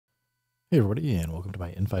Hey everybody, and welcome to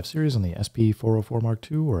my N5 series on the SP404 Mark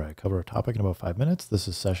II, where I cover a topic in about 5 minutes. This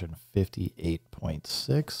is session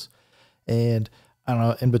 58.6, and I don't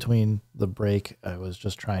know, in between the break, I was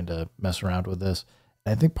just trying to mess around with this.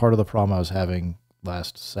 And I think part of the problem I was having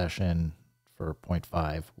last session for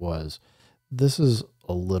 0.5 was this is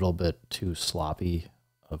a little bit too sloppy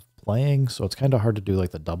of playing, so it's kind of hard to do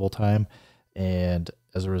like the double time, and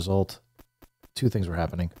as a result, two things were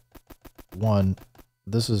happening. One,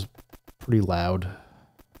 this is pretty loud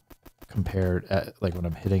compared like when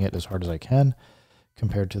I'm hitting it as hard as I can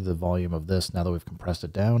compared to the volume of this now that we've compressed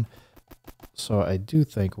it down. So I do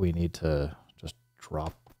think we need to just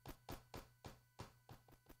drop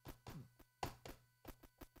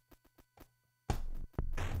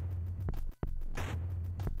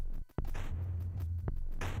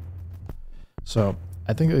so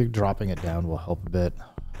I think dropping it down will help a bit.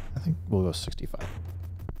 I think we'll go 65.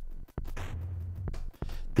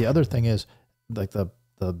 The other thing is, like the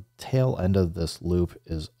tail end of this loop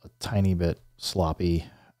is a tiny bit sloppy.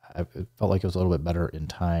 It felt like it was a little bit better in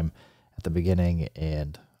time at the beginning,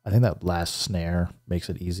 and I think that last snare makes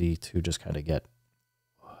it easy to just kind of get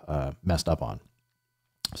messed up on.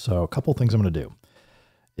 So a couple things I'm going to do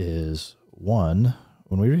is, one,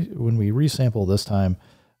 when we resample this time,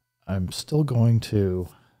 I'm still going to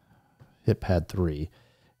hit pad 3.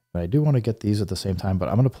 I do want to get these at the same time, but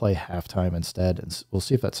I'm going to play halftime instead, and we'll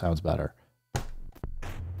see if that sounds better.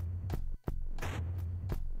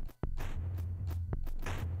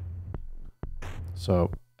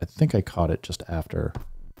 So I think I caught it just after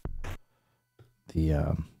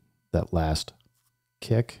the that last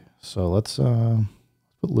kick. So let's put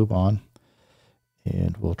loop on,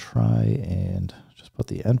 and we'll try and just put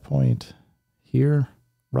the endpoint here,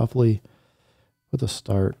 roughly, put the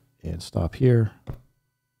start and stop here.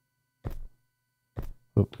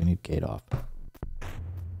 Oh, we need gate off.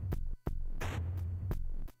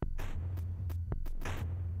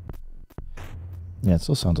 Yeah, it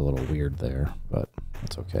still sounds a little weird there, but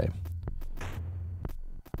that's okay.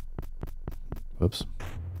 Whoops.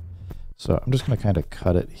 So I'm just going to kind of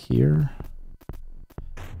cut it here.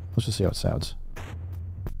 Let's just see how it sounds.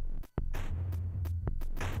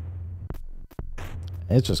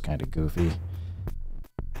 It's just kind of goofy.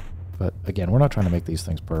 But again, we're not trying to make these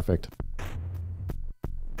things perfect.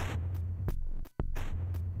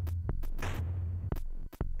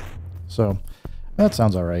 So that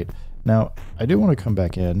sounds all right. Now, I do want to come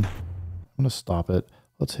back in. I'm going to stop it.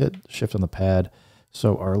 Let's hit shift on the pad.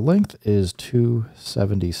 So our length is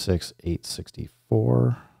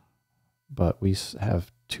 276,864, but we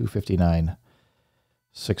have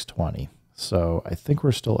 259,620. So I think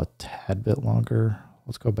we're still a tad bit longer.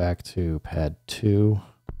 Let's go back to pad 2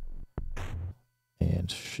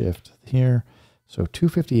 and shift here. So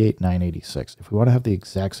 258,986. If we want to have the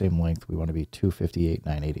exact same length, we want to be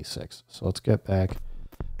 258,986. So let's get back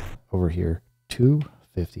over here.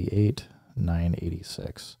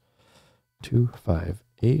 258,986.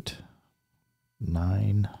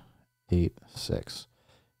 258,986.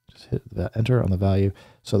 Just hit that enter on the value.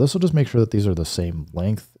 So this will just make sure that these are the same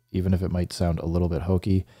length, even if it might sound a little bit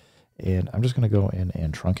hokey. And I'm just going to go in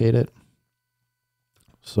and truncate it.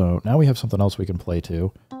 So now we have something else we can play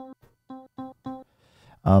to.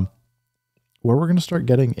 Where we're going to start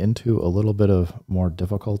getting into a little bit of more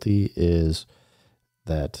difficulty is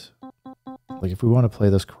that, like, if we want to play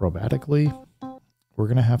this chromatically, we're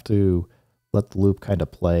going to have to let the loop kind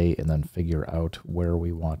of play and then figure out where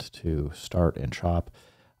we want to start and chop.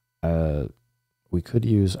 We could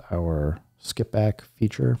use our skip back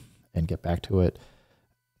feature and get back to it.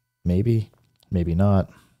 Maybe, maybe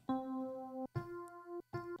not.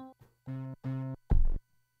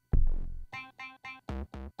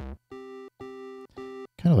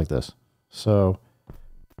 Kind of like this. So,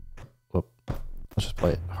 let's just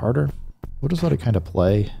play it harder. We'll just let it kind of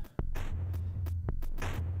play.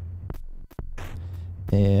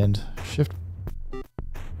 And shift,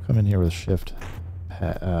 come in here with shift,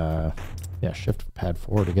 shift pad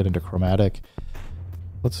 4 to get into chromatic.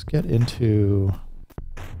 Let's get into,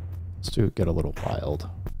 get a little wild.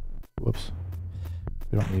 Whoops.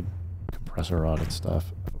 We don't need compressor on and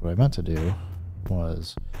stuff. What I meant to do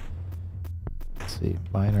was, let's see,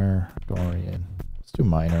 minor, Dorian. Let's do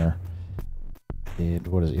minor. And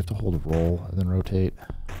what is it? You have to hold roll and then rotate.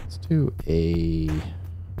 Let's do a,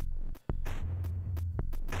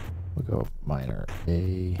 we'll go minor,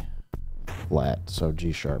 A flat, so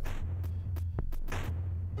G sharp.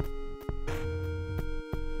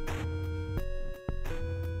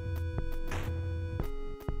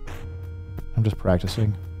 I'm just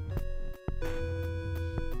practicing.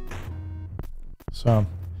 So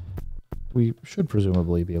we should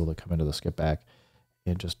presumably be able to come into the skip back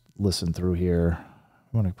and just listen through here.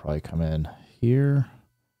 I'm going to probably come in here.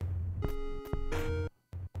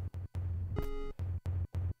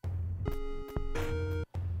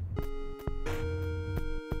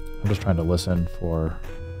 I'm just trying to listen for...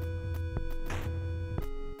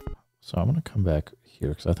 So I'm going to come back here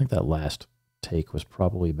because I think that last take was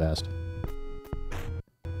probably best.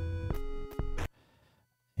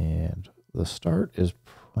 And the start is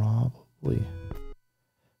probably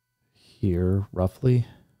here, roughly.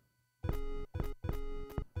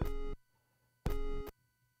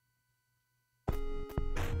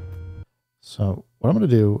 So what I'm going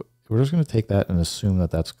to do, we're just going to take that and assume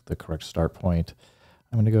that that's the correct start point.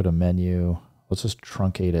 I'm going to go to menu. Let's just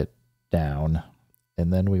truncate it down.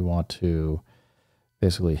 And then we want to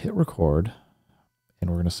basically hit record. And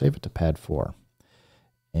we're going to save it to pad 4.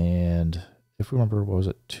 And if we remember, what was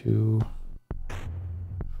it? If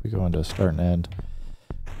we go into start and end,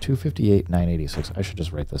 258,986. I should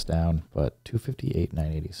just write this down, but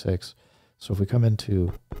 258,986. So if we come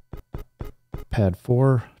into pad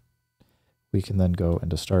 4, we can then go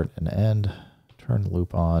into start and end, turn the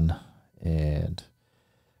loop on, and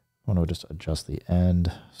I want to just adjust the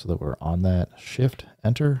end so that we're on that. Shift,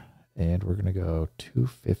 enter, and we're going to go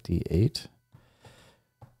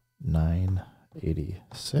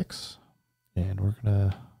 258,986, and we're going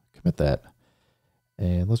to commit that.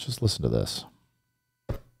 And let's just listen to this.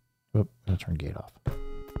 Oop, I'm going to turn gate off.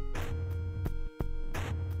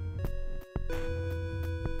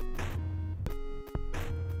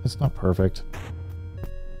 It's not perfect.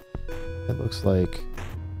 It looks like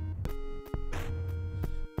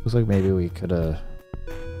maybe we could have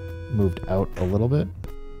moved out a little bit.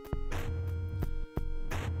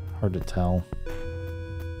 Hard to tell.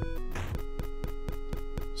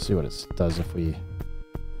 See what it does if we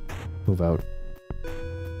move out.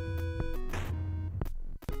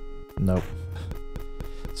 Nope.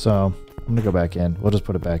 So I'm gonna go back in. We'll just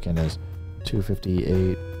put it back in as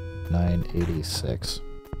 258,986.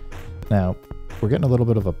 Now we're getting a little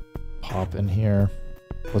bit of a pop in here.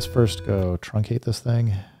 Let's first go truncate this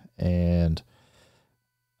thing, and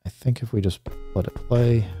I think if we just let it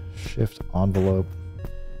play, shift envelope,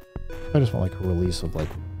 I just want like a release of like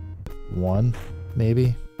 1,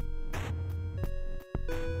 maybe.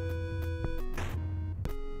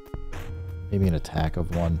 Maybe an attack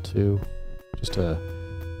of 1, 2, just to,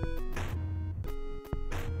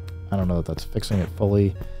 I don't know if that's fixing it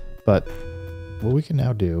fully, but what we can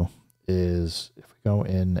now do is if we go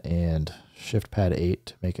in and shift pad 8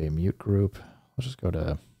 to make a mute group, let's just go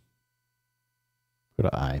to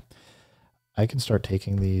I. I can start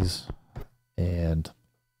taking these and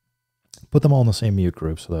put them all in the same mute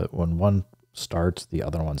group so that when one starts, the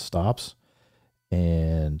other one stops.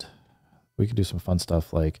 And we can do some fun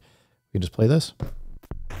stuff like we can just play this.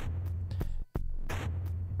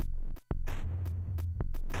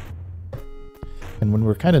 And when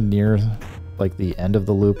we're kind of near like the end of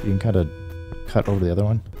the loop, you can kind of cut over the other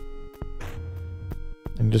one.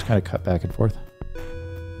 And just kind of cut back and forth.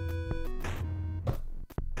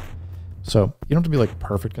 So you don't have to be like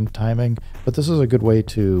perfect in timing, but this is a good way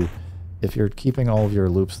to, if you're keeping all of your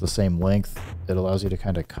loops the same length, it allows you to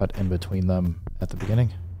kind of cut in between them at the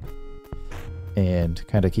beginning and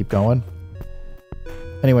kind of keep going.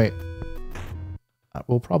 Anyway,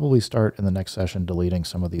 we'll probably start in the next session deleting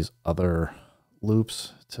some of these other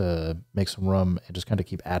loops to make some room and just kind of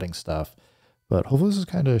keep adding stuff. But hopefully this is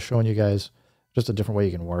kind of showing you guys just a different way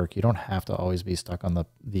you can work. You don't have to always be stuck on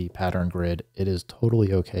the pattern grid. It is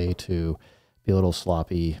totally okay to be a little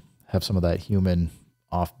sloppy, have some of that human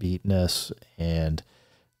offbeatness, and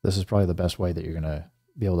this is probably the best way that you're going to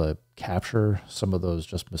be able to capture some of those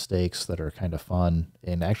just mistakes that are kind of fun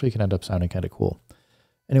and actually can end up sounding kind of cool.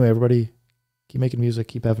 Anyway, everybody, keep making music,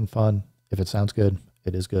 keep having fun. If it sounds good,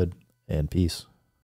 it is good, and peace.